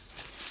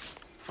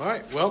All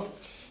right, well,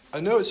 I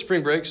know it's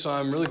spring break, so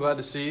I'm really glad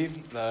to see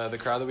the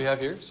crowd that we have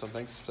here. So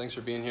thanks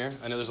for being here.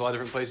 I know there's a lot of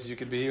different places you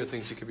could be or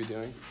things you could be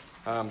doing.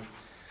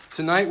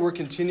 Tonight we're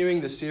continuing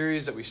the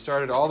series that we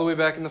started all the way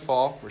back in the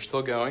fall. We're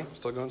still going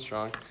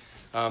strong.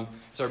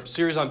 It's our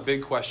series on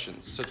big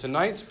questions. So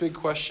tonight's big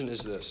question is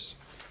this: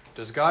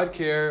 does God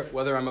care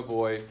whether I'm a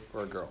boy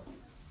or a girl?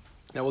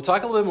 Now we'll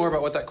talk a little bit more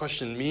about what that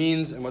question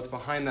means and what's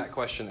behind that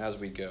question as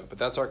we go, but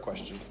that's our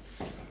question.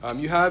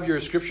 You have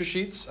your scripture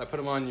sheets. I put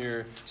them on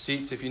your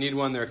seats. If you need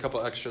one, there are a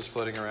couple extras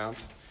floating around.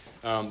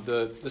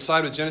 The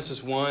side with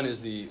Genesis 1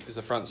 is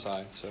the front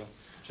side, so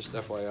just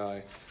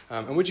FYI.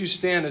 And would you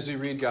stand as we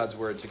read God's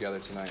Word together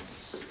tonight?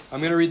 I'm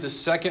going to read the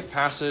second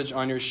passage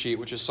on your sheet,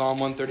 which is Psalm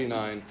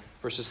 139,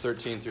 verses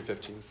 13 through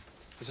 15.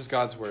 This is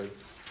God's Word.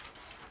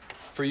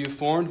 For you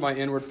formed my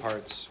inward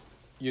parts.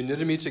 You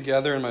knitted me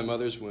together in my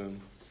mother's womb.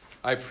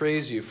 I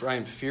praise you, for I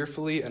am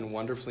fearfully and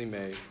wonderfully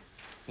made.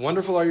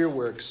 Wonderful are your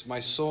works. My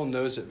soul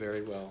knows it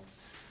very well.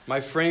 My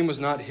frame was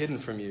not hidden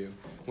from you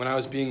when I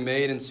was being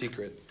made in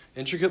secret,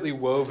 intricately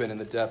woven in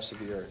the depths of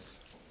the earth.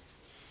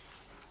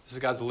 This is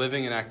God's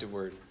living and active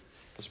word.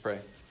 Let's pray.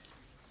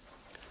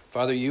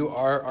 Father, you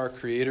are our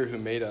Creator who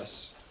made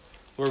us.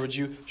 Lord, would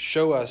you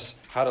show us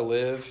how to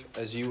live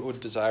as you would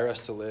desire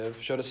us to live?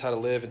 Show us how to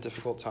live in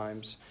difficult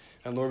times.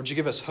 And Lord, would you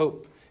give us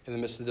hope in the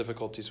midst of the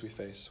difficulties we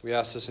face? We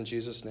ask this in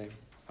Jesus' name.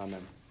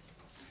 Amen.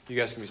 You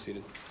guys can be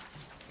seated.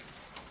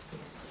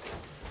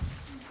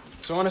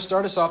 So I want to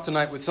start us off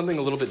tonight with something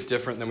a little bit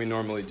different than we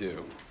normally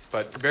do.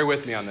 But bear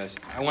with me on this.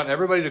 I want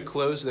everybody to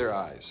close their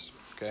eyes.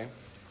 Okay?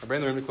 Everybody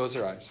in the room to close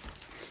their eyes.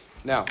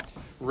 Now,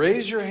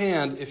 raise your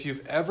hand if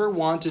you've ever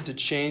wanted to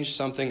change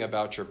something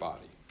about your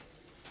body.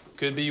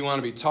 Could be you want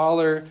to be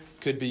taller.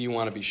 Could be you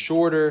want to be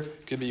shorter.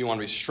 Could be you want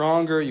to be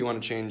stronger. You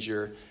want to change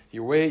your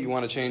weight. You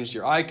want to change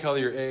your eye color,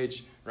 your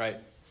age. Right?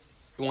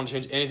 You want to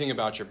change anything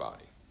about your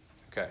body.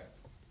 Okay.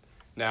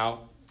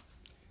 Now,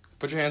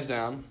 put your hands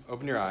down.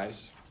 Open your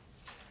eyes.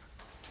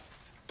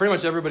 Pretty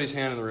much everybody's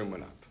hand in the room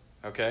went up,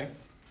 okay?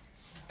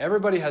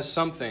 Everybody has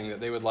something that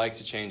they would like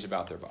to change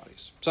about their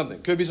bodies. Something.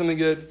 Could be something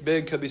good,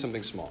 big, could be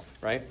something small,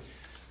 right?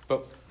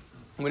 But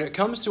when it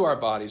comes to our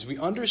bodies, we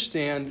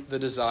understand the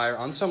desire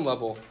on some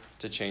level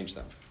to change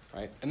them,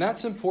 right? And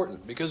that's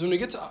important because when we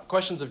get to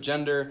questions of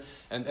gender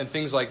and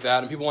things like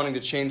that and people wanting to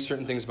change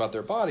certain things about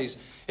their bodies,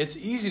 it's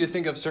easy to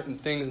think of certain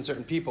things and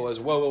certain people as,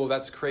 whoa,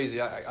 that's crazy.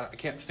 I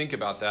can't think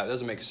about that. It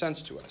doesn't make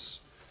sense to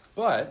us.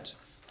 But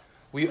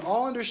we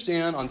all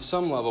understand on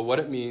some level what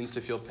it means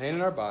to feel pain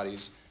in our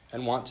bodies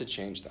and want to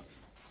change them.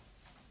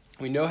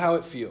 We know how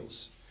it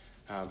feels.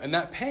 And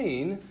that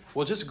pain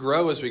will just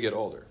grow as we get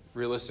older,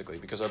 realistically,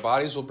 because our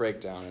bodies will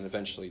break down and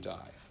eventually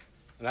die.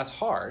 And that's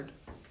hard.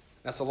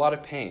 That's a lot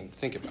of pain to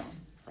think about,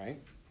 right?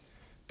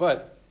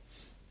 But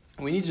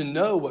we need to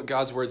know what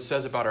God's Word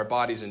says about our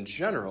bodies in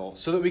general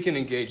so that we can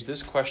engage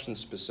this question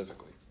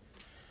specifically.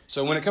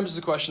 So when it comes to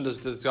the question,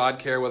 does God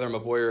care whether I'm a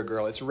boy or a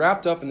girl, it's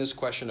wrapped up in this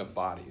question of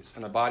bodies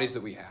and the bodies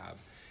that we have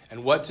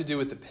and what to do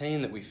with the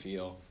pain that we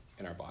feel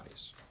in our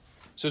bodies.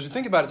 So as we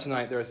think about it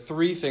tonight, there are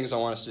three things I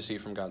want us to see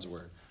from God's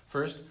Word.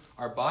 First,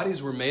 our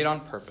bodies were made on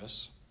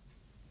purpose.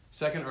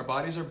 Second, our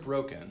bodies are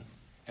broken.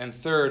 And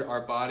third, our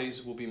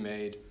bodies will be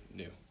made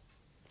new.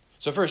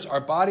 So first,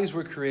 our bodies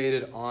were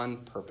created on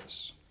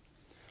purpose.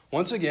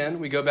 Once again,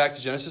 we go back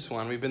to Genesis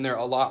 1. We've been there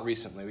a lot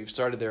recently. We've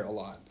started there a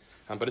lot.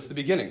 But it's the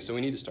beginning, so we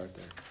need to start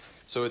there.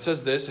 So it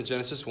says this in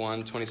Genesis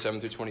 1,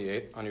 27 through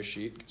 28 on your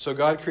sheet. So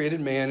God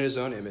created man in his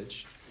own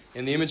image.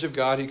 In the image of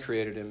God he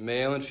created him.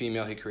 Male and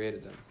female he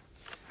created them.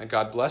 And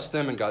God blessed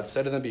them, and God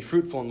said to them, be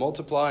fruitful and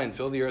multiply and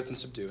fill the earth and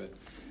subdue it.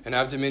 And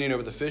have dominion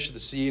over the fish of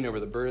the sea and over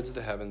the birds of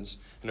the heavens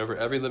and over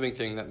every living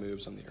thing that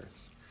moves on the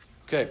earth.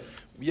 Okay,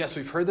 yes,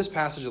 we've heard this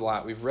passage a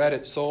lot. We've read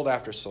it sold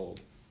after sold.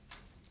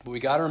 But we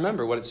got to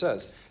remember what it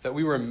says. That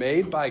we were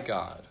made by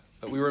God.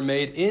 That we were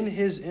made in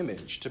his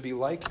image to be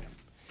like him.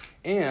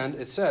 And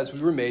it says we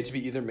were made to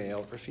be either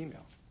male or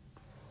female.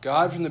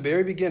 God, from the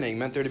very beginning,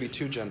 meant there to be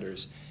two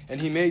genders.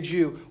 And he made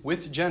you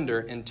with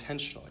gender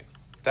intentionally.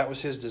 That was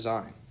his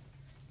design.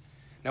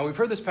 Now, we've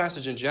heard this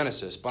passage in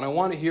Genesis, but I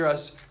want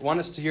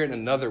us to hear it in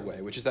another way,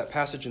 which is that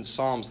passage in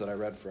Psalms that I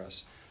read for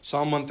us.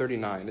 Psalm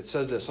 139. It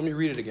says this. Let me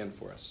read it again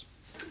for us.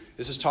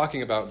 This is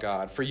talking about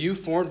God. For you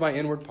formed my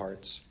inward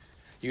parts.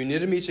 You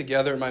knitted me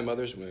together in my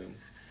mother's womb.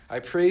 I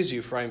praise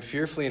you, for I am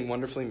fearfully and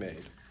wonderfully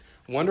made.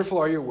 Wonderful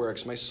are your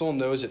works. My soul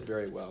knows it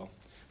very well.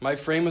 My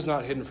frame was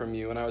not hidden from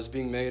you, and I was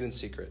being made in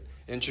secret,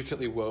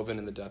 intricately woven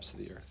in the depths of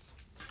the earth.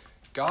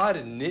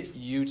 God knit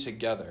you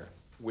together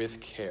with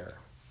care.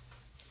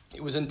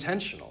 It was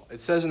intentional. It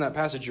says in that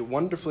passage, you're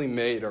wonderfully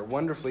made or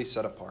wonderfully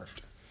set apart.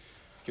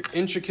 You're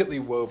intricately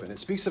woven. It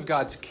speaks of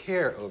God's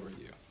care over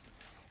you.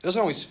 It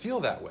doesn't always feel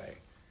that way,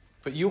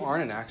 but you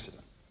aren't an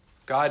accident.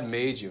 God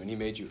made you, and he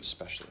made you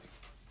especially.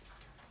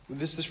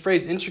 This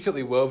phrase,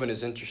 intricately woven,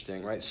 is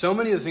interesting, right? So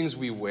many of the things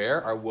we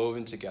wear are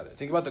woven together.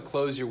 Think about the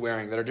clothes you're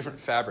wearing that are different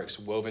fabrics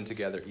woven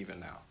together even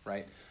now,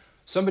 right?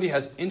 Somebody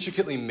has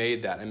intricately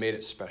made that and made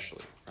it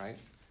specially, right?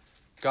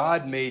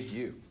 God made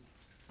you.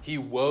 He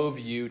wove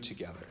you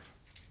together.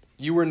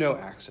 You were no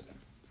accident.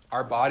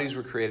 Our bodies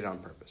were created on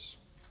purpose.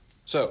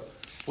 So,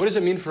 what does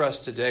it mean for us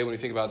today when we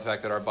think about the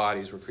fact that our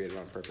bodies were created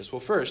on purpose?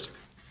 Well, first,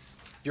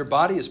 your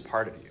body is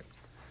part of you.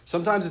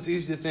 Sometimes it's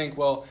easy to think,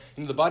 well,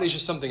 the body is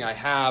just something I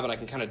have and I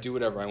can kind of do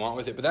whatever I want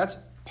with it, but that's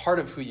part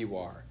of who you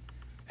are.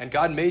 And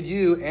God made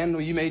you,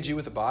 and you made you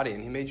with a body,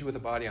 and he made you with a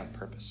body on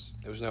purpose.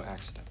 There was no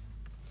accident.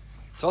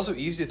 It's also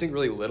easy to think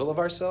really little of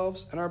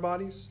ourselves and our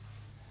bodies,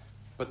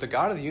 but the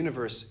God of the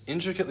universe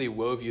intricately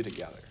wove you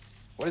together.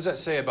 What does that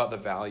say about the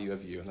value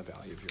of you and the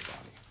value of your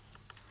body?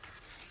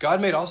 God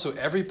made also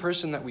every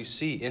person that we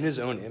see in his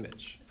own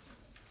image.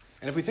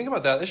 And if we think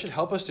about that, this should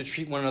help us to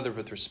treat one another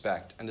with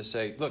respect and to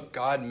say, look,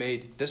 God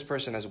made this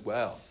person as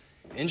well,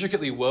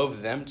 intricately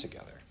wove them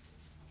together.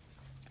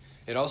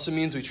 It also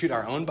means we treat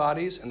our own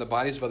bodies and the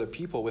bodies of other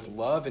people with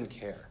love and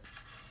care.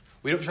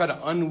 We don't try to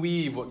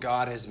unweave what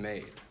God has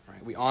made,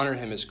 right? We honor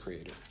him as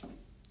creator.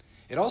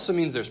 It also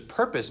means there's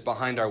purpose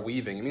behind our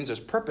weaving. It means there's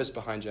purpose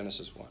behind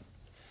Genesis 1.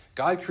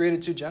 God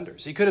created two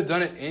genders. He could have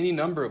done it any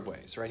number of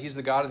ways, right? He's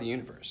the God of the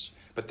universe.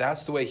 But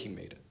that's the way he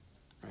made it,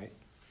 right?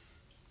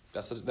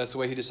 That's the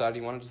way he decided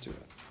he wanted to do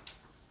it.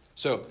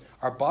 So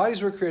our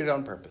bodies were created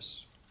on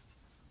purpose.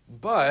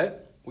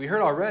 But we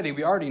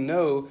already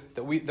know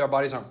that our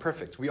bodies aren't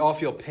perfect. We all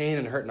feel pain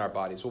and hurt in our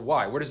bodies. Well,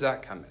 why? Where does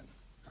that come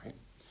in, right?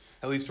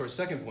 That leads to our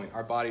second point.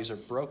 Our bodies are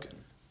broken.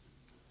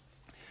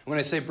 When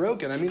I say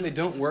broken, I mean they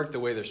don't work the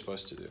way they're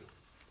supposed to do,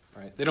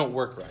 right? They don't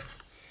work right.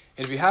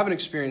 And if you haven't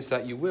experienced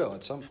that, you will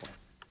at some point.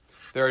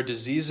 There are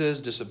diseases,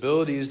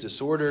 disabilities,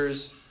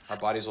 disorders. Our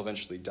bodies will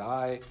eventually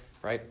die,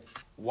 right?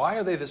 Why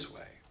are they this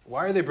way?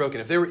 Why are they broken?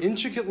 If they were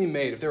intricately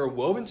made, if they were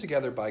woven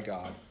together by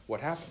God,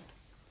 what happened?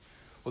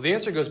 Well, the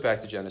answer goes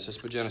back to Genesis,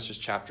 but Genesis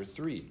chapter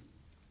 3,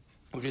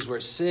 which is where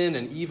sin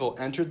and evil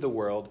entered the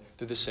world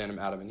through the sin of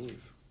Adam and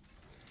Eve.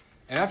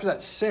 And after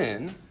that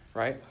sin,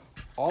 right,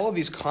 all of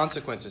these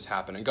consequences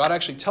happen. And God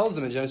actually tells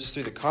them in Genesis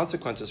 3 the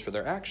consequences for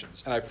their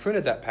actions. And I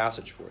printed that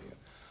passage for you.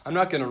 I'm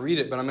not going to read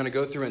it, but I'm going to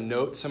go through and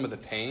note some of the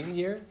pain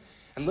here.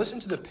 And listen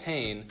to the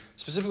pain,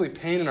 specifically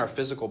pain in our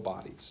physical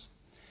bodies.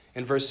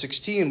 In verse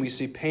 16, we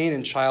see pain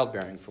in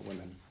childbearing for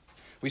women.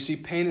 We see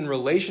pain in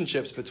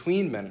relationships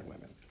between men and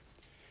women.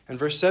 In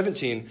verse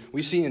 17,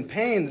 we see in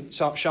pain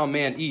shall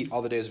man eat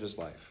all the days of his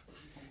life.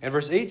 In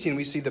verse 18,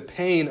 we see the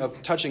pain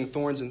of touching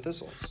thorns and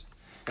thistles.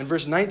 In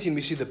verse 19,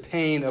 we see the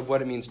pain of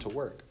what it means to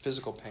work,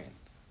 physical pain.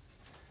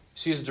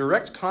 See, as a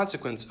direct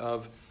consequence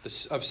of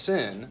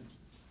sin,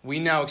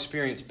 we now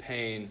experience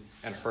pain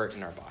and hurt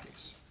in our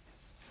bodies.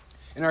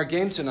 In our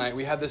game tonight,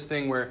 we had this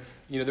thing where,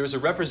 there was a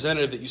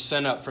representative that you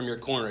sent up from your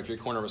corner if your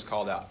corner was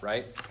called out,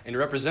 right? And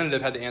your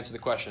representative had to answer the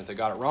question. If they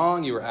got it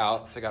wrong, you were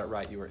out. If they got it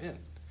right, you were in.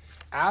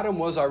 Adam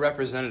was our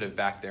representative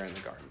back there in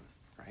the garden,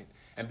 right?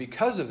 And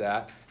because of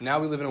that, now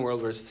we live in a world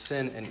where it's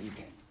sin and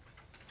evil.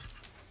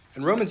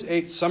 And Romans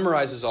 8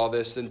 summarizes all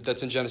this, and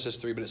that's in Genesis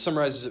 3, but it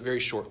summarizes it very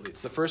shortly.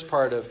 It's the first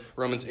part of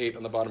Romans 8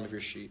 on the bottom of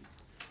your sheet.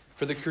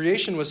 For the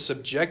creation was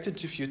subjected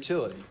to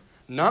futility,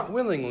 not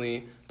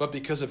willingly, but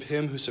because of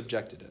him who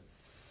subjected it.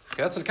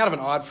 Okay, that's kind of an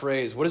odd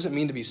phrase. What does it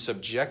mean to be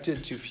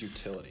subjected to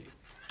futility?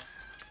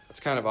 That's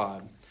kind of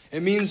odd.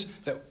 It means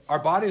that our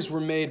bodies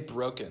were made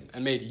broken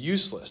and made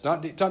useless,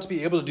 not to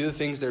be able to do the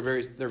things they're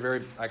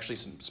very actually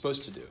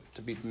supposed to do,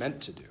 to be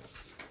meant to do.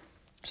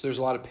 So there's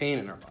a lot of pain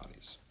in our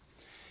bodies.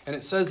 And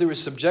it says they were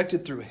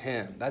subjected through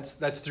him.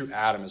 That's through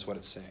Adam is what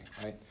it's saying,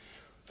 right?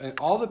 And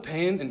all the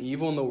pain and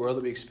evil in the world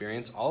that we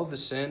experience, all of the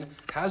sin,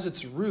 has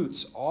its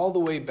roots all the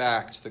way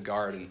back to the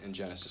garden in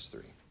Genesis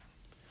 3.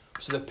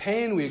 So the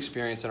pain we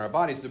experience in our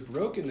bodies, the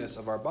brokenness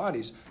of our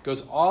bodies,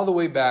 goes all the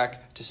way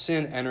back to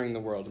sin entering the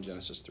world in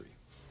Genesis 3.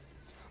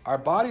 Our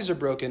bodies are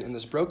broken, and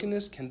this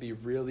brokenness can be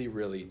really,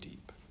 really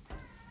deep.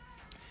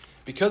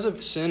 Because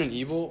of sin and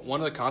evil,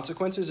 one of the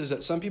consequences is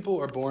that some people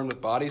are born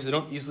with bodies that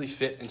don't easily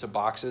fit into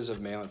boxes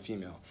of male and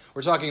female.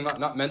 We're talking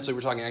not mentally,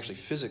 we're talking actually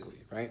physically,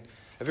 right?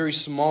 A very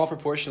small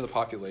proportion of the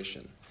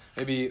population.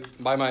 Maybe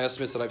by my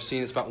estimates that I've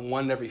seen, it's about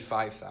 1 in every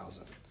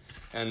 5,000.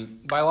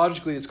 And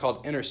biologically, it's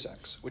called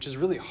intersex, which is a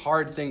really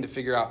hard thing to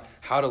figure out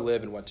how to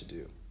live and what to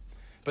do.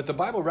 But the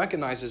Bible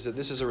recognizes that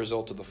this is a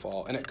result of the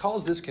fall, and it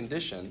calls this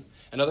condition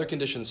and other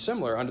conditions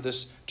similar under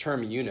this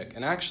term eunuch.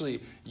 And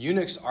actually,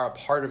 eunuchs are a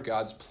part of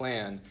God's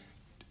plan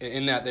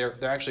in that they're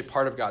actually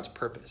part of God's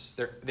purpose.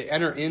 They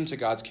enter into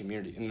God's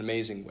community in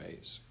amazing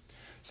ways.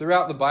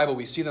 Throughout the Bible,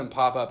 we see them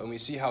pop up, and we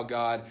see how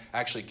God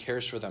actually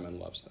cares for them and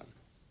loves them.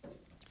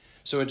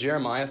 So in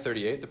Jeremiah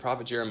 38, the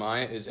prophet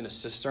Jeremiah is in a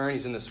cistern.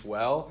 He's in this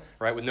well,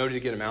 right, with nobody to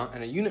get him out.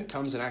 And a eunuch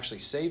comes and actually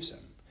saves him.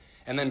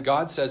 And then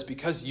God says,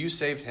 because you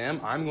saved him,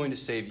 I'm going to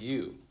save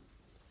you.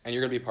 And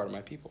you're going to be part of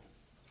my people.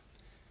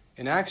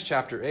 In Acts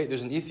chapter 8,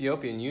 there's an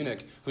Ethiopian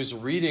eunuch who's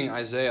reading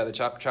Isaiah, the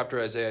chapter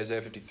of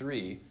Isaiah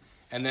 53.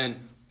 And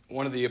then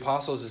one of the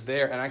apostles is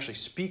there and actually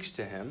speaks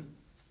to him.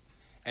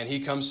 And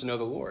he comes to know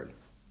the Lord.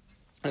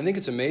 And I think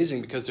it's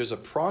amazing because there's a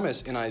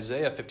promise in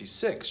Isaiah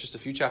 56, just a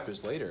few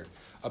chapters later,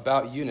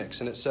 about eunuchs.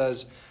 And it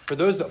says, for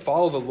those that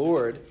follow the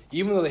Lord,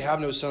 even though they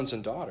have no sons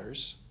and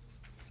daughters,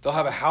 they'll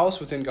have a house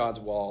within God's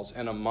walls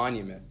and a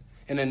monument.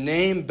 in a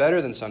name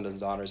better than sons and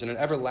daughters, in an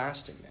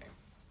everlasting name.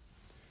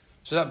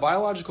 So that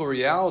biological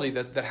reality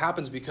that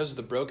happens because of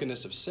the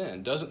brokenness of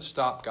sin doesn't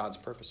stop God's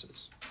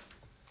purposes.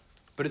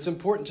 But it's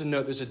important to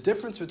note there's a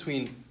difference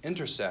between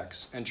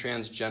intersex and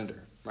transgender,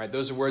 right?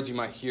 Those are words you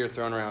might hear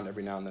thrown around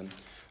every now and then,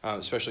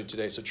 especially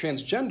today. So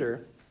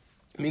transgender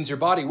means your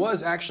body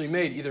was actually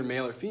made either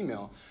male or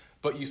female,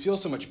 but you feel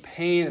so much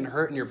pain and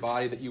hurt in your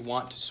body that you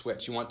want to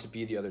switch. You want to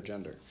be the other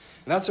gender.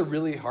 And that's a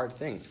really hard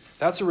thing.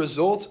 That's a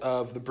result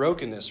of the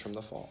brokenness from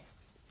the fall.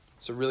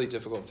 It's a really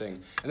difficult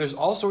thing. And there's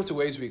all sorts of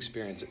ways we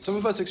experience it. Some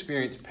of us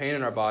experience pain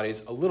in our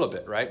bodies a little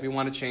bit, right? We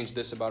want to change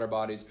this about our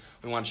bodies.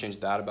 We want to change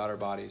that about our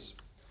bodies.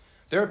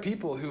 There are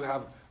people who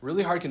have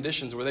really hard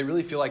conditions where they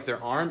really feel like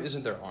their arm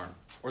isn't their arm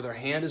or their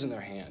hand isn't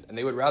their hand, and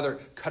they would rather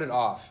cut it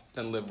off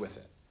than live with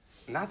it.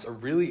 And that's a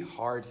really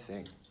hard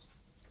thing.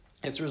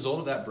 It's a result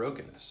of that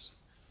brokenness,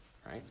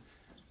 right?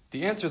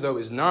 The answer, though,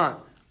 is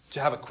not to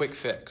have a quick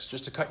fix,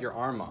 just to cut your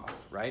arm off,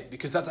 right?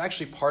 Because that's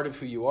actually part of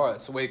who you are.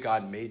 That's the way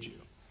God made you.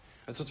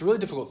 And so it's a really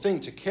difficult thing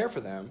to care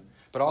for them,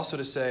 but also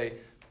to say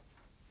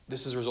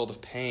this is a result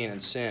of pain and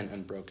sin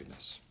and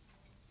brokenness.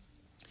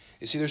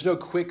 You see, there's no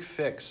quick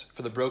fix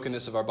for the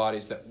brokenness of our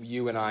bodies that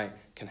you and I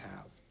can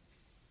have.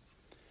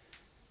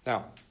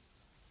 Now,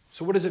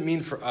 so what does it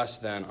mean for us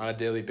then on a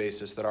daily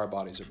basis that our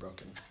bodies are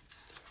broken?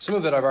 Some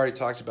of it I've already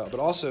talked about, but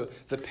also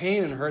the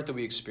pain and hurt that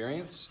we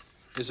experience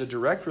is a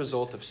direct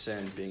result of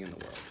sin being in the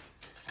world.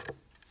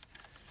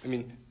 I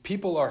mean,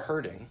 people are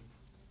hurting,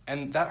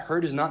 and that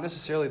hurt is not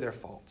necessarily their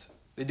fault.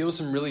 They deal with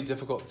some really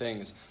difficult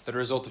things that are a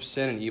result of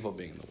sin and evil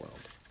being in the world.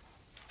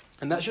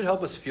 And that should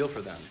help us feel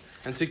for them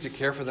and seek to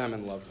care for them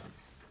and love them.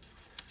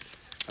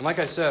 And like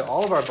I said,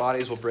 all of our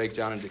bodies will break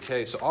down and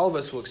decay, so all of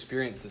us will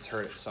experience this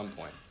hurt at some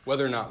point,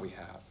 whether or not we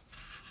have.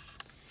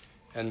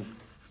 And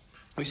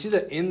we see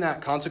that in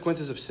that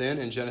consequences of sin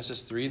in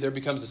Genesis 3, there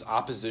becomes this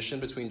opposition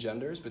between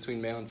genders,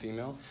 between male and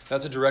female.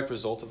 That's a direct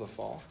result of the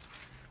fall,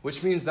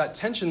 which means that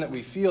tension that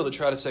we feel to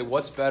try to say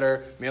what's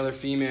better, male or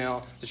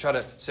female, to try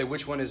to say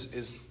which one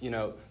is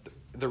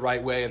the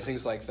right way and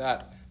things like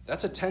that,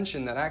 that's a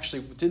tension that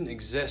actually didn't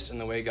exist in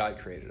the way God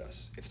created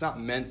us. It's not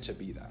meant to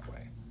be that way.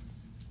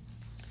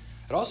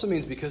 It also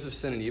means because of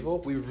sin and evil,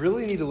 we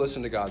really need to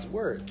listen to God's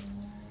word.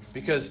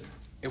 Because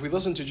if we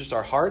listen to just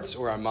our hearts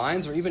or our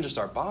minds or even just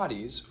our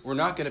bodies, we're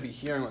not going to be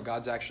hearing what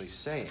God's actually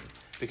saying,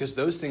 because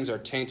those things are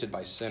tainted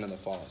by sin and the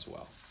fall as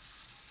well.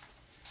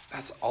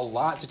 That's a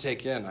lot to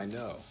take in, I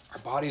know. Our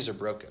bodies are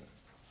broken.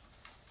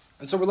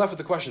 And so we're left with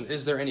the question,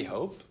 is there any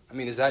hope? I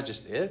mean, is that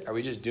just it? Are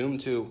we just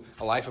doomed to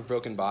a life of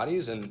broken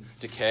bodies and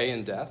decay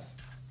and death?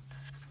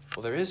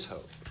 Well, there is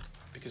hope.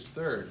 Because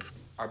third,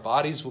 our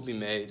bodies will be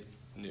made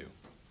new.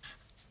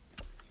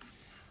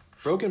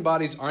 Broken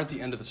bodies aren't the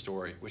end of the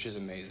story, which is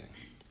amazing.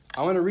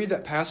 I want to read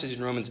that passage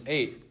in Romans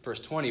 8, verse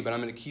 20, but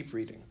I'm going to keep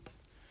reading.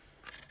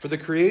 For the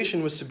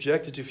creation was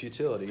subjected to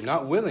futility,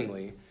 not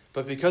willingly,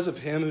 but because of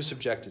him who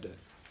subjected it,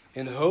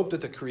 in the hope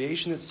that the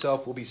creation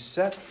itself will be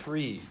set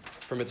free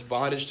from its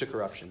bondage to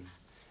corruption,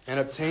 and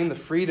obtain the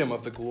freedom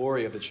of the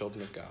glory of the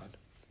children of God.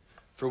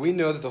 For we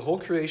know that the whole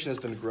creation has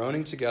been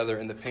groaning together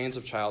in the pains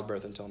of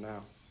childbirth until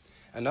now.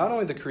 And not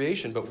only the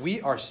creation, but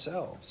we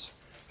ourselves,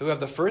 who have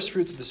the first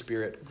fruits of the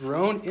Spirit,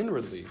 groan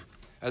inwardly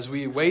as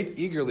we wait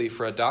eagerly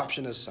for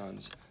adoption as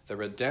sons, the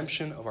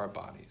redemption of our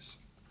bodies.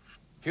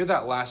 Hear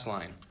that last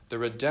line, the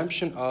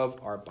redemption of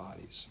our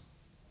bodies,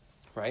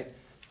 right?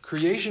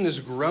 Creation is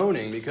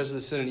groaning because of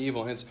the sin and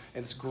evil, and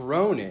it's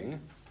groaning,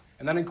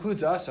 and that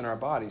includes us and our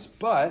bodies,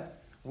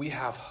 but we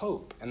have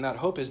hope, and that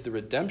hope is the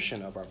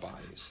redemption of our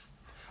bodies.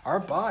 Our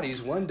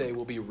bodies one day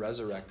will be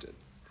resurrected.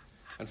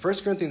 And 1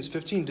 Corinthians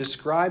 15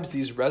 describes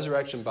these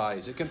resurrection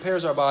bodies. It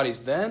compares our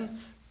bodies then,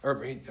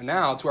 or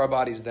now, to our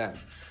bodies then.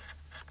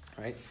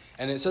 Right?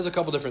 And it says a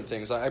couple different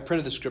things. I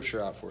printed the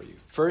scripture out for you.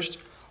 First,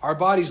 our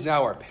bodies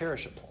now are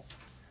perishable,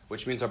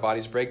 which means our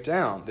bodies break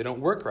down. They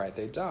don't work right.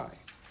 They die.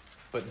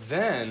 But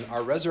then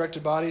our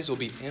resurrected bodies will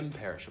be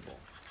imperishable.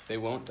 They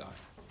won't die.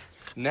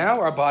 Now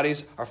our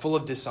bodies are full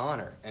of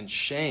dishonor and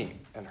shame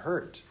and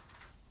hurt.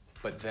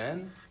 But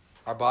then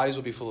our bodies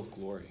will be full of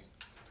glory.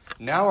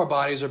 Now our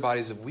bodies are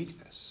bodies of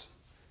weakness.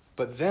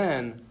 But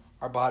then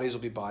our bodies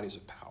will be bodies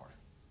of power.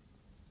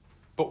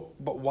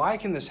 But why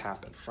can this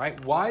happen, right?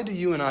 Why do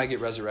you and I get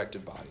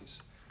resurrected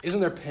bodies?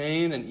 Isn't there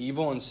pain and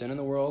evil and sin in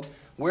the world?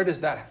 Where does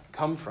that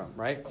come from,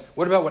 right?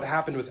 What about what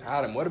happened with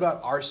Adam? What about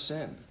our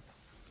sin?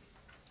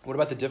 What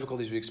about the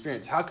difficulties we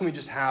experience? How can we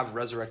just have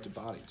resurrected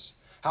bodies?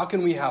 How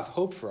can we have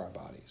hope for our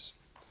bodies?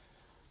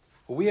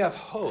 Well, we have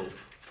hope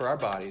for our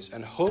bodies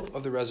and hope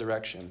of the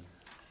resurrection,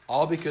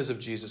 all because of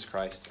Jesus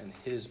Christ and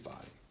his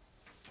body.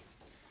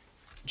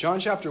 John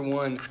chapter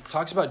 1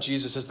 talks about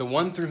Jesus as the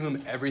one through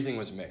whom everything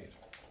was made.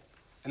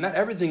 And that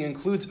everything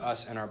includes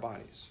us and our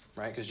bodies,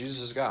 right? Because Jesus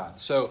is God.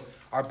 So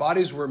our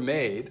bodies were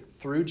made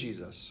through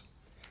Jesus.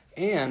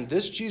 And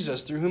this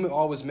Jesus, through whom it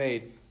all was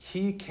made,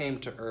 he came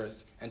to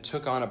earth and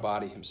took on a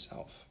body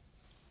himself.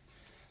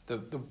 The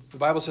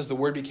Bible says the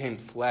Word became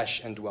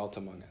flesh and dwelt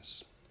among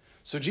us.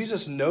 So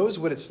Jesus knows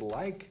what it's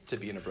like to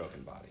be in a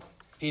broken body.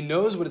 He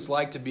knows what it's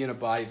like to be in a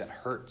body that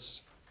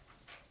hurts.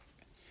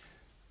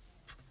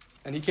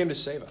 And he came to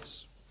save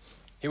us.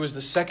 He was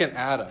the second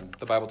Adam.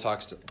 The Bible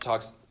talks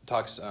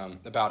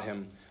about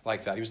him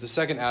like that. He was the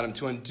second Adam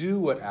to undo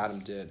what Adam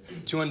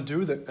did, to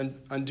undo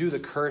the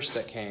curse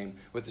that came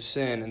with the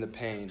sin and the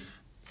pain.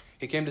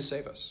 He came to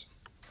save us.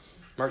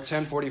 Mark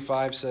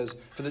 10:45 says,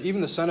 "For even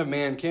the Son of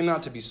Man came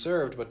not to be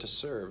served, but to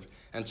serve,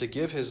 and to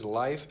give his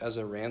life as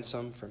a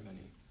ransom for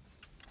many."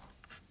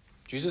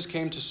 Jesus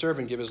came to serve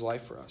and give his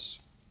life for us.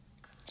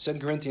 2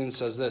 Corinthians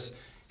says this,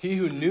 "He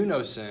who knew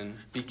no sin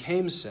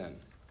became sin,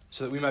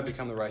 so that we might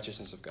become the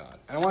righteousness of God."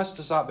 And I want us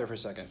to stop there for a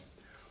second.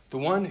 The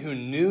one who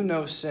knew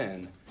no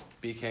sin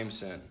became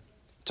sin.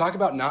 Talk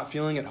about not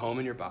feeling at home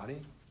in your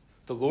body.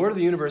 The Lord of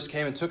the universe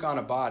came and took on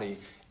a body,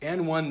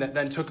 and one that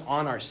then took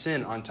on our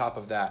sin on top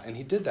of that. And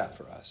he did that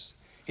for us.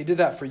 He did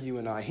that for you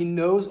and I. He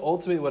knows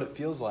ultimately what it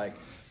feels like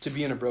to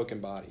be in a broken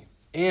body.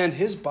 And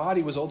his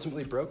body was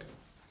ultimately broken.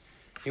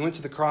 He went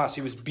to the cross.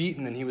 He was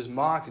beaten and he was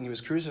mocked and he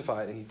was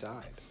crucified and he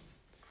died.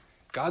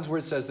 God's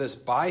word says this,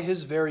 by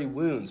his very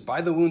wounds,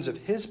 by the wounds of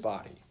his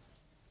body,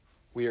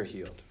 we are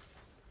healed.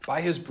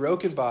 By his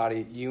broken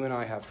body, you and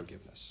I have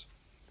forgiveness.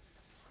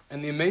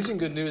 And the amazing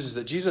good news is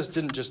that Jesus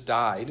didn't just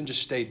die. He didn't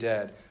just stay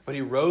dead, but he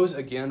rose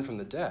again from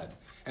the dead.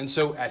 And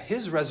so at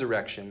his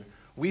resurrection,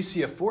 we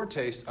see a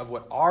foretaste of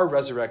what our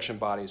resurrection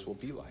bodies will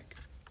be like.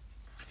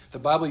 The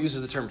Bible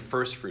uses the term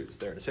first fruits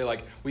there to say,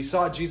 like, we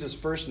saw Jesus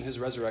first in his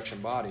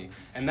resurrection body,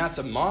 and that's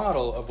a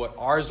model of what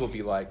ours will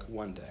be like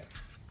one day.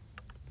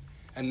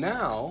 And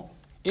now,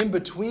 in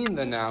between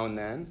the now and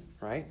then,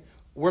 right,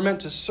 we're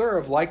meant to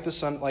serve like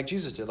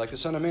Jesus did, like the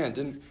Son of Man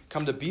didn't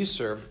come to be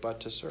served, but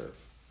to serve.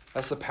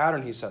 That's the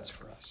pattern he sets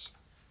for us,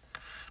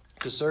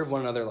 to serve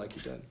one another like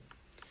he did.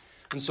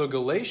 And so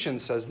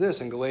Galatians says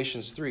this in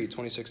Galatians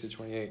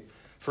 3:26-28,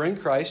 "For in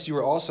Christ you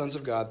are all sons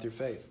of God through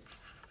faith.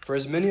 For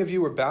as many of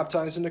you were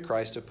baptized into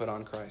Christ to put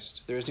on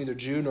Christ. There is neither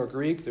Jew nor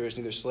Greek, there is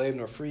neither slave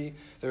nor free,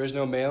 there is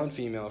no male and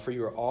female, for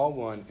you are all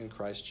one in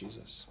Christ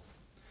Jesus."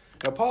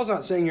 Now, Paul's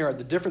not saying here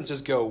the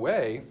differences go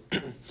away.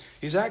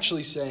 He's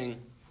actually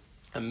saying,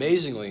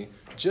 amazingly,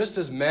 just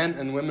as men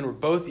and women were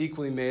both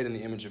equally made in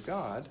the image of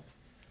God,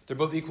 they're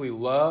both equally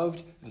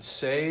loved and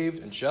saved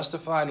and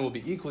justified and will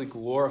be equally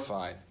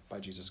glorified by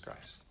Jesus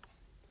Christ.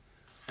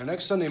 Now,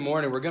 next Sunday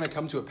morning, we're going to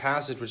come to a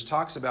passage which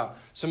talks about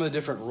some of the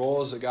different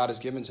roles that God has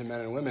given to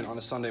men and women on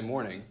a Sunday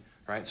morning.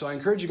 Right? So I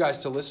encourage you guys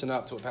to listen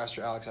up to what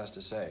Pastor Alex has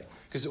to say,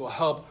 because it will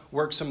help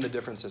work some of the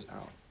differences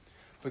out.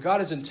 But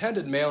God has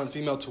intended male and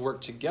female to work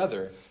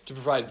together to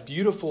provide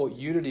beautiful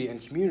unity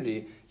and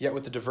community, yet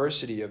with the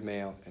diversity of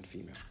male and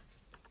female.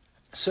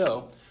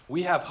 So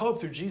we have hope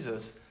through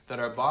Jesus that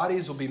our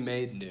bodies will be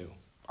made new.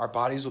 Our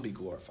bodies will be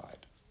glorified.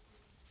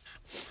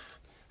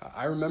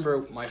 I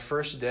remember my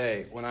first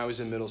day when I was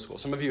in middle school.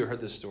 Some of you have heard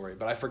this story,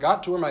 but I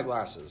forgot to wear my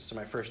glasses to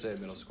my first day of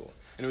middle school.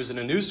 And it was in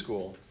a new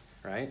school,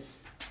 right?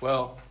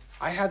 Well,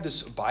 I had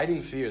this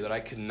abiding fear that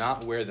I could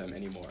not wear them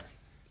anymore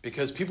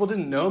because people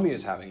didn't know me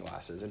as having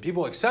glasses. And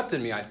people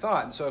accepted me, I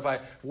thought. And so if I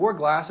wore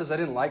glasses, I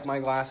didn't like my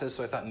glasses,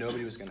 so I thought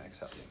nobody was going to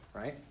accept me,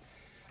 right?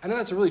 I know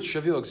that's a really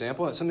trivial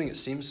example. It's something that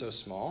seems so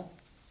small.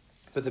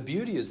 But the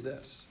beauty is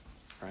this,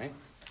 right?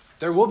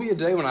 There will be a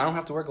day when I don't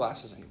have to wear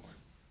glasses anymore.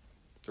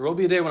 There will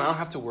be a day when I don't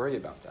have to worry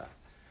about that.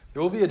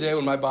 There will be a day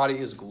when my body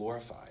is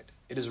glorified.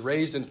 It is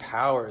raised in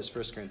power, as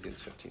 1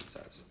 Corinthians 15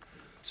 says.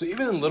 So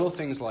even in little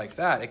things like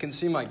that, it can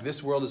seem like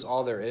this world is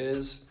all there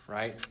is,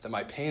 right? That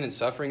my pain and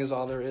suffering is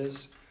all there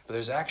is. But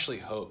there's actually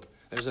hope.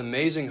 There's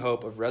amazing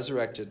hope of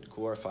resurrected,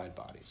 glorified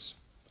bodies.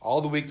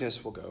 All the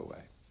weakness will go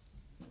away.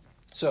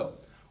 So,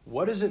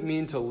 what does it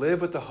mean to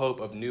live with the hope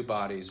of new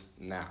bodies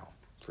now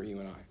for you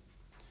and I?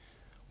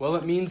 Well,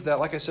 it means that,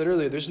 like I said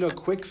earlier, there's no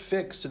quick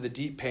fix to the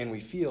deep pain we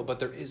feel, but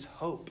there is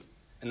hope,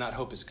 and that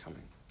hope is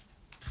coming.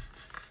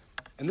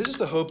 And this is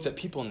the hope that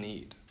people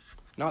need,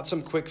 not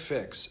some quick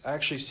fix,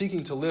 actually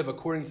seeking to live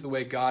according to the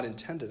way God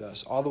intended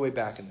us all the way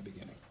back in the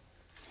beginning.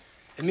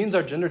 It means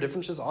our gender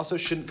differences also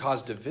shouldn't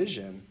cause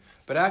division,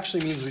 but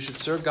actually means we should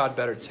serve God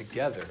better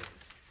together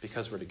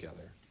because we're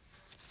together.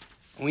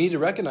 We need to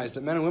recognize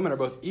that men and women are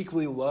both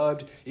equally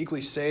loved,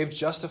 equally saved,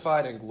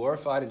 justified, and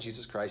glorified in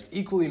Jesus Christ,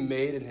 equally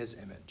made in his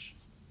image.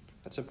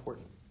 That's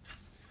important.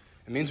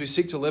 It means we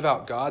seek to live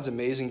out God's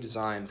amazing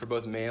design for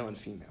both male and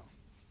female.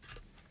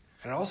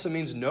 And it also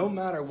means no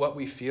matter what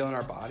we feel in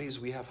our bodies,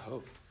 we have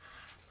hope.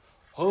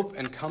 Hope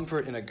and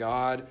comfort in a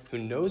God who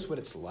knows what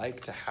it's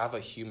like to have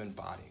a human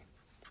body,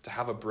 to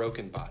have a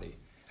broken body,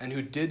 and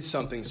who did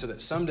something so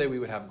that someday we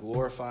would have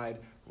glorified,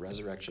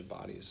 resurrection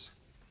bodies.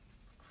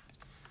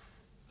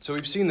 So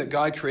we've seen that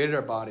God created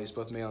our bodies,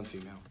 both male and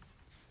female.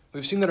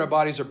 We've seen that our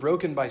bodies are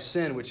broken by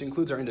sin, which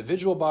includes our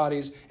individual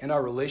bodies and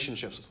our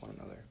relationships with one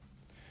another.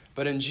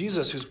 But in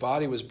Jesus, whose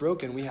body was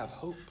broken, we have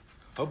hope.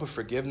 Hope of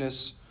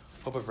forgiveness,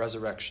 hope of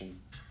resurrection.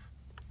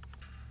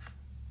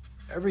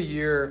 Every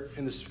year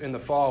in the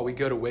fall, we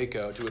go to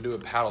Waco to do a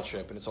paddle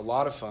trip, and it's a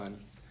lot of fun.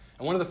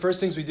 And one of the first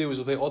things we do is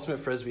we play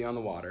ultimate frisbee on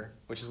the water,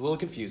 which is a little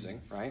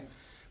confusing, right?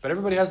 But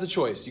everybody has the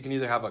choice. You can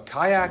either have a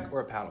kayak or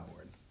a paddleboard.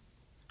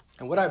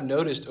 And what I've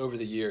noticed over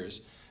the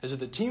years is that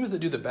the teams that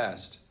do the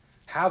best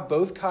have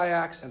both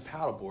kayaks and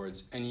paddle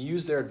boards and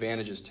use their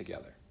advantages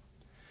together.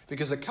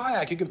 Because a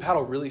kayak, you can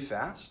paddle really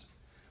fast,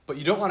 but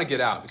you don't want to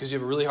get out because you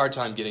have a really hard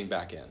time getting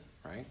back in,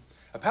 right?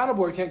 A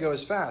paddleboard can't go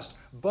as fast,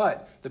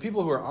 but the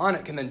people who are on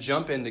it can then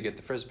jump in to get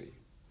the frisbee,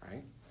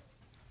 right?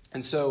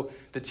 And so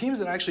the teams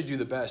that actually do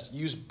the best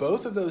use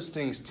both of those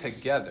things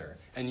together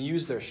and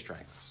use their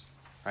strengths,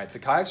 right? The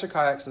kayaks are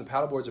kayaks and the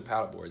paddleboards are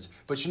paddleboards,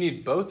 but you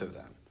need both of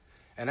them.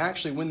 And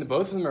actually, when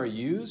both of them are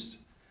used,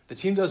 the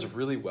team does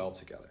really well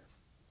together.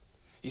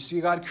 You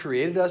see, God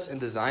created us and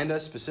designed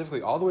us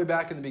specifically all the way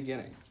back in the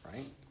beginning,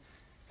 right?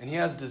 And he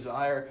has a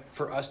desire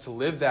for us to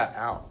live that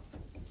out.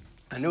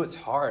 I know it's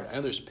hard. I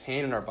know there's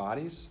pain in our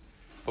bodies,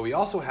 but we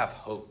also have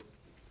hope.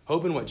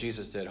 Hope in what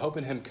Jesus did. Hope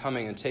in him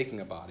coming and taking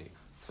a body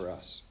for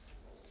us.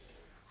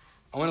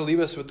 I want to leave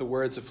us with the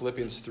words of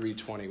Philippians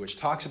 3:20, which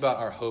talks about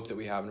our hope that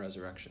we have in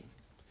resurrection.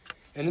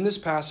 And in this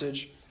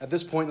passage, at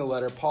this point in the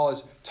letter, Paul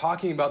is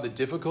talking about the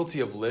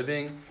difficulty of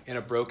living in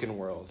a broken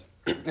world.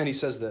 And he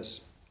says this,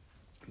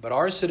 "But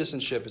our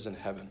citizenship is in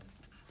heaven,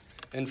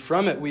 and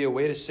from it we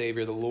await a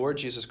Savior, the Lord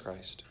Jesus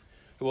Christ,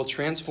 who will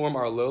transform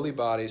our lowly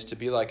bodies to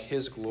be like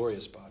his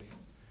glorious body,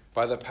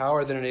 by the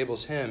power that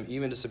enables him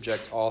even to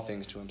subject all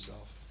things to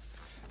himself.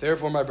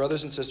 Therefore, my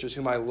brothers and sisters,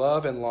 whom I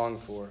love and long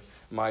for,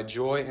 my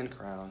joy and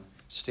crown,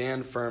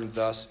 stand firm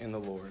thus in the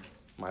Lord,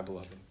 my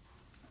beloved."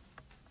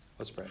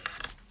 Let's pray.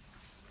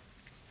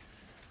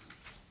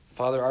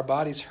 Father, our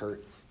bodies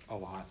hurt a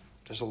lot.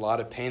 There's a lot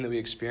of pain that we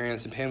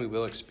experience and pain we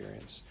will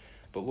experience.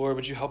 But Lord,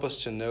 would you help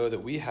us to know that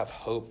we have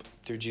hope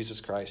through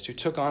Jesus Christ, who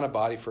took on a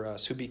body for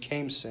us, who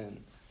became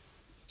sin,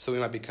 so we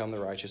might become the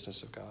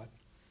righteousness of God.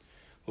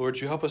 Lord,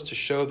 would you help us to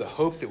show the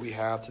hope that we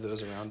have to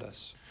those around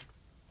us.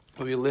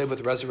 Will we live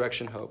with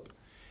resurrection hope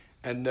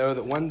and know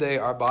that one day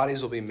our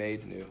bodies will be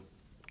made new.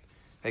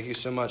 Thank you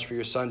so much for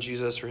your son,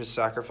 Jesus, for his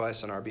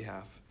sacrifice on our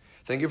behalf.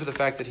 Thank you for the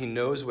fact that he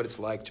knows what it's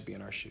like to be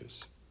in our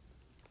shoes.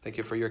 Thank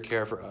you for your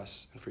care for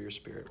us and for your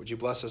spirit. Would you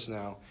bless us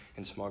now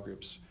in small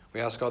groups? We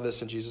ask all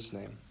this in Jesus'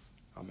 name.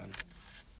 Amen.